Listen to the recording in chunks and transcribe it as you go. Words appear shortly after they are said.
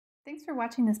Thanks for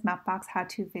watching this Mapbox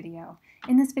how-to video.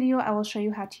 In this video, I will show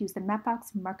you how to use the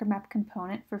Mapbox MarkerMap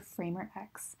component for Framer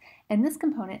X. And this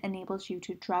component enables you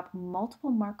to drop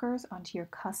multiple markers onto your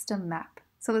custom map.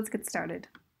 So let's get started.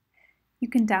 You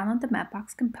can download the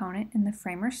Mapbox component in the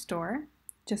Framer store.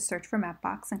 Just search for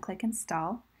Mapbox and click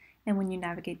Install. And when you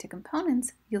navigate to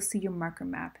Components, you'll see your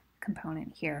MarkerMap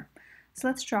component here. So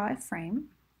let's draw a frame.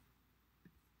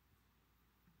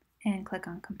 And click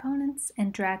on Components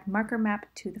and drag MarkerMap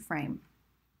to the frame.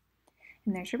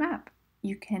 And there's your map.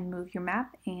 You can move your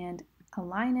map and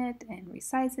align it and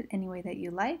resize it any way that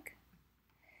you like.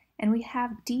 And we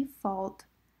have default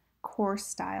core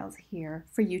styles here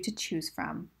for you to choose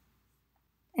from.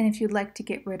 And if you'd like to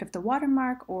get rid of the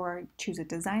watermark or choose a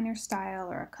designer style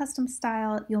or a custom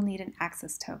style, you'll need an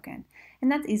access token.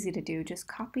 And that's easy to do. Just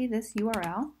copy this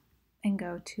URL and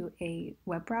go to a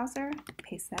web browser,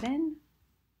 paste that in,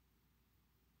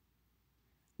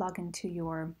 log into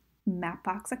your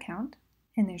Mapbox account,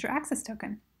 and there's your access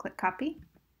token. Click copy,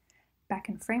 back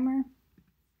in Framer,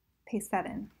 paste that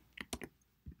in.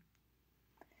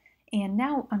 And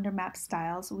now under map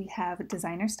styles, we have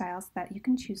designer styles that you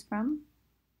can choose from,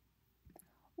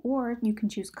 or you can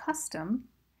choose custom,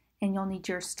 and you'll need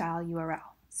your style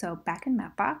URL. So back in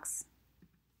Mapbox,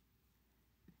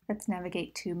 let's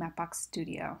navigate to Mapbox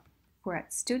Studio. We're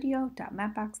at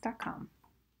studio.mapbox.com.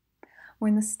 We're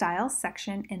in the Styles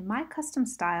section, and my custom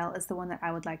style is the one that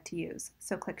I would like to use.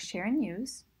 So click Share and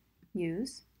Use,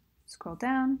 scroll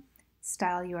down,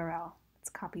 Style URL.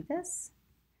 Let's copy this,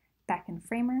 back in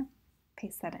Framer,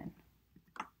 paste that in.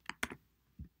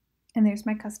 And there's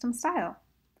my custom style.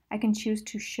 I can choose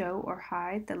to show or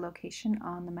hide the location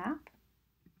on the map.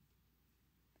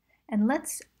 And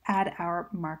let's add our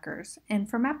markers. And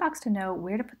for Mapbox to know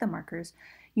where to put the markers,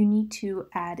 you need to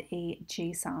add a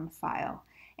JSON file.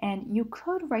 And you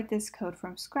could write this code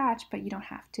from scratch, but you don't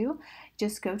have to.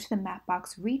 Just go to the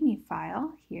Mapbox README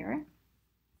file here.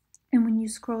 And when you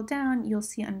scroll down, you'll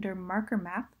see under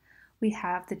MarkerMap, we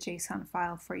have the JSON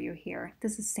file for you here.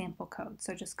 This is sample code.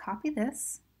 So just copy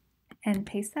this and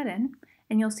paste that in.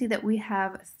 And you'll see that we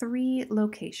have 3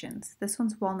 locations. This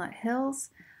one's Walnut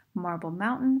Hills, Marble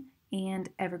Mountain, and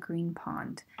Evergreen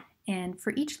Pond. And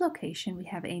for each location, we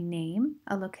have a name,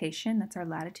 a location, that's our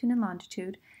latitude and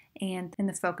longitude, and in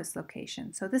the focus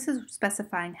location. So this is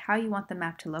specifying how you want the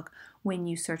map to look when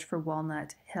you search for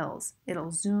Walnut Hills.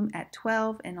 It'll zoom at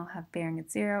 12 and it'll have bearing at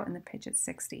 0 and the pitch at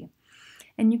 60.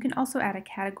 And you can also add a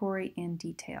category and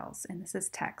details, and this is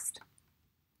text.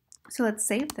 So let's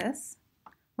save this.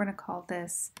 We're going to call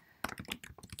this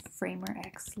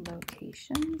FramerX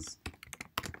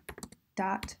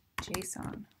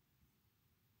locations.json.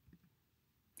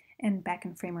 And back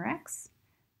in FramerX,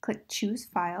 click Choose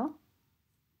File,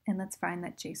 and let's find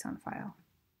that JSON file.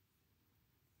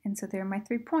 And so there are my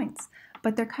 3 points,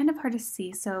 but they're kind of hard to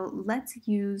see, so let's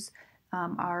use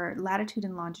our latitude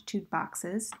and longitude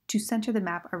boxes to center the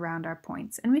map around our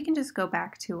points. And we can just go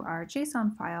back to our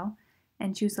JSON file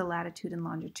and choose the latitude and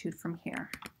longitude from here.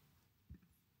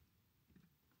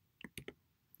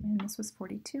 And this was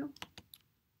 42.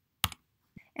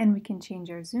 And we can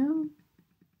change our zoom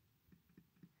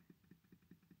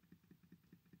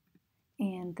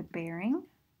and the bearing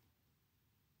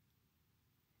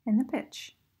and the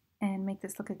pitch, and make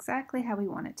this look exactly how we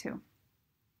want it to.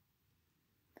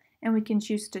 And we can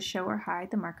choose to show or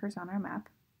hide the markers on our map.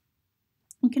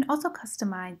 You can also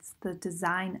customize the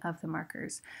design of the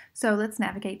markers. So let's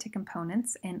navigate to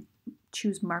Components and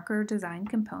choose Marker Design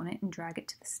Component and drag it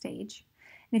to the stage.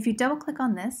 And if you double click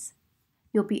on this,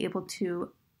 you'll be able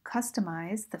to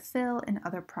customize the fill and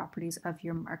other properties of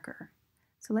your marker.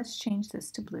 So let's change this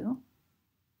to blue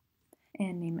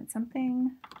and name it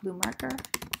something, blue marker.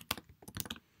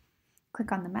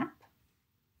 Click on the map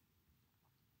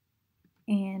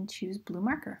and choose blue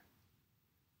marker.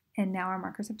 And now our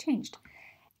markers have changed.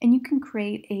 And you can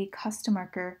create a custom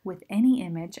marker with any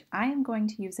image. I am going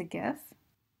to use a GIF.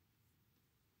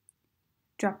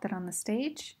 Drop that on the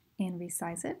stage and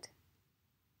resize it.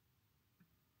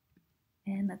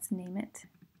 And let's name it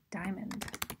Diamond.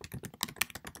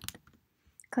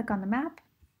 Click on the map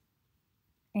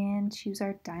and choose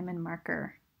our diamond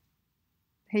marker.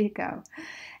 There you go.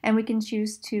 And we can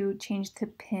choose to change the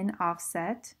pin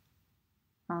offset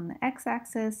on the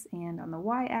x-axis and on the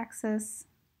y-axis.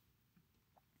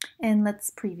 And let's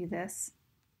preview this.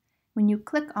 When you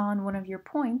click on one of your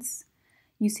points,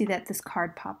 you see that this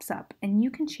card pops up, and you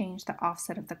can change the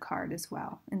offset of the card as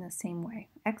well in the same way,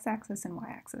 x-axis and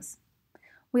y-axis.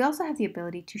 We also have the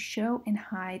ability to show and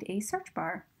hide a search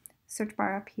bar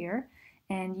up here,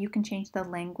 and you can change the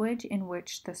language in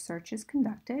which the search is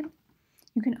conducted.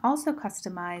 You can also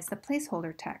customize the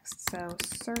placeholder text, so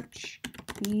search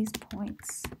these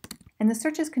points. And the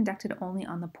search is conducted only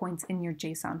on the points in your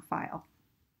JSON file.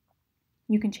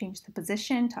 You can change the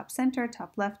position, top center,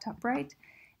 top left, top right,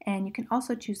 and you can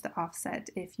also choose the offset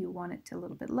if you want it a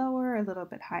little bit lower or a little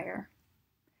bit higher.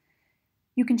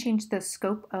 You can change the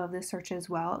scope of the search as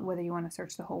well, whether you want to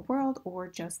search the whole world or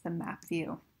just the map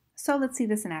view. So let's see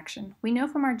this in action. We know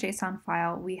from our JSON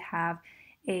file we have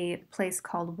a place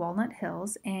called Walnut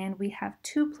Hills, and we have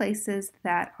two places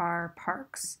that are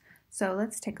parks. So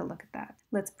let's take a look at that.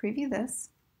 Let's preview this,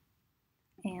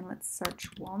 and let's search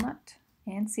Walnut,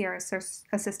 and see our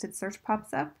assisted search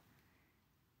pops up.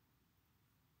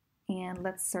 And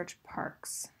let's search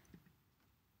parks.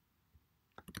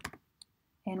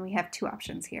 And we have two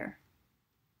options here.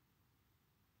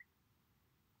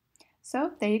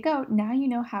 So there you go. Now you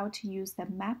know how to use the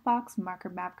Mapbox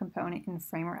MarkerMap component in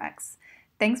Framer X.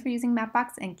 Thanks for using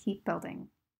Mapbox and keep building.